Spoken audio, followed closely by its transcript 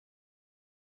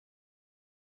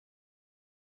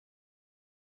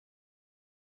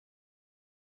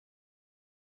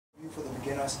For the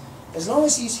beginners, as long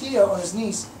as he's here on his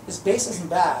knees, his base isn't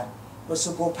bad. But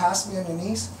so go past me on your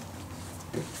knees.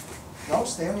 No,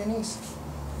 stay on your knees.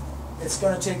 It's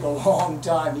going to take a long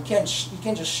time. You can't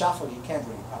just shuffle. You can't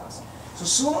really pass. So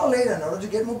sooner or later, in order to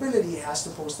get mobility, he has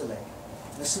to post the leg.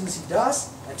 And as soon as he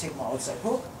does, I take my outside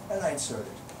hook and I insert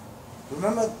it.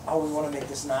 Remember how we want to make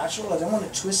this natural? I don't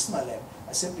want to twist my leg.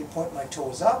 I simply point my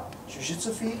toes up,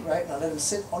 Jiu-Jitsu feet, right? And I let him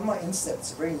sit on my instep.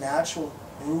 It's a very natural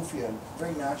groove here,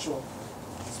 very natural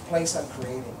place I'm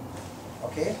creating.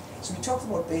 Okay? So we talked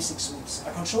about basic sweeps.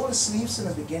 I control the sleeves in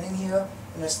the beginning here,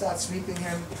 and I start sweeping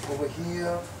him over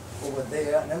here, over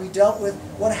there. And then we dealt with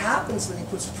what happens when he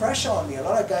puts pressure on me. A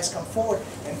lot of guys come forward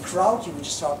and crowd you. We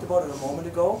just talked about it a moment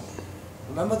ago.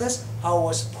 Remember this? How I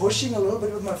was pushing a little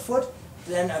bit with my foot,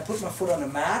 then I put my foot on the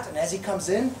mat, and as he comes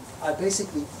in, I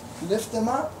basically lift him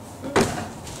up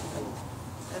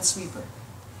and sweep him.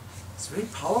 It's very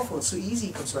powerful. It's so easy.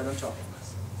 He comes right on top of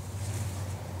us.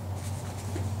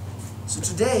 So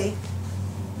today,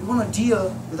 we want to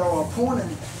deal with our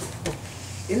opponent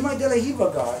in my De La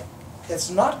Riva guard that's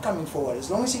not coming forward. As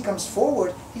long as he comes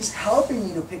forward, he's helping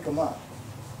me to pick him up.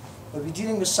 But we're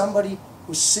dealing with somebody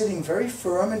who's sitting very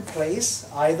firm in place,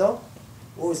 either,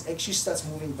 or is actually starts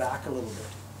moving back a little bit.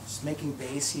 Just making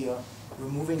base here,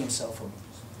 removing himself from it.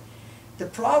 The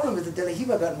problem with the De La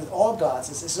Riva guard and with all guards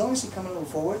is as long as he comes a little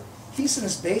forward, he's in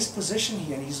his base position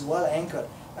here and he's well anchored.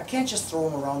 I can't just throw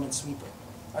him around and sweep him.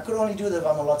 I could only do that if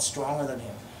I'm a lot stronger than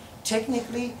him.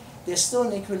 Technically, there's still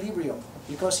an equilibrium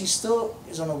because he still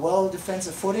is on a well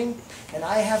defensive footing and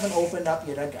I haven't opened up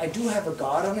yet. I do have a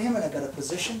guard on him and I got a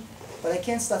position, but I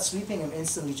can't start sweeping him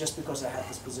instantly just because I have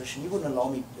this position. He wouldn't allow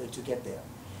me to get there.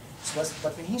 So,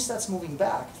 but when he starts moving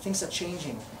back, things are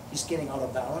changing. He's getting out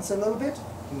of balance a little bit.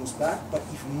 He moves back, but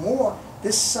even more,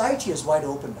 this side here is wide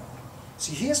open now.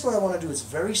 See, here's what I want to do. It's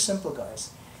very simple, guys.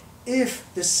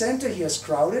 If the center here is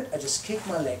crowded, I just kick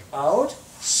my leg out,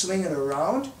 swing it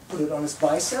around, put it on his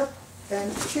bicep,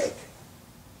 and kick.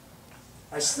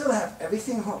 I still have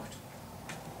everything hooked.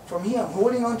 From here, I'm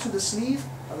holding onto the sleeve.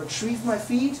 I retrieve my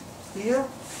feet here,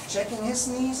 checking his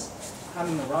knees,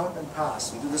 coming around and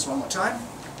pass. We do this one more time.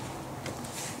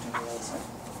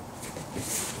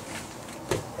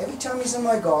 Every time he's in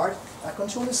my guard, I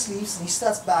control his sleeves and he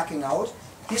starts backing out.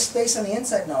 His space on the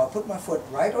inside now, I put my foot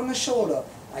right on the shoulder.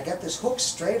 I get this hook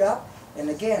straight up, and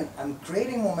again, I'm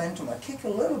creating momentum. I kick a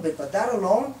little bit, but that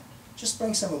alone just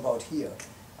brings him about here.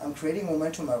 I'm creating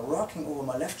momentum by rocking over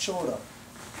my left shoulder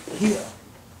here.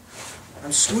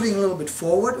 I'm scooting a little bit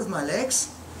forward with my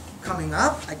legs, coming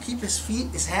up. I keep his feet,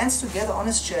 his hands together on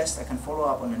his chest. I can follow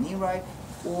up on the knee right,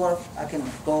 or I can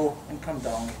go and come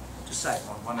down to side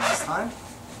one last time.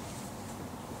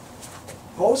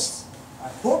 Post, I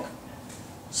hook,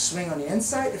 swing on the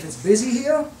inside. If it's busy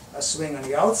here, I swing on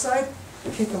the outside,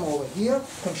 kick him over here,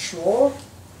 control,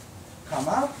 come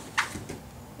up,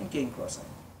 and gain cross-arm.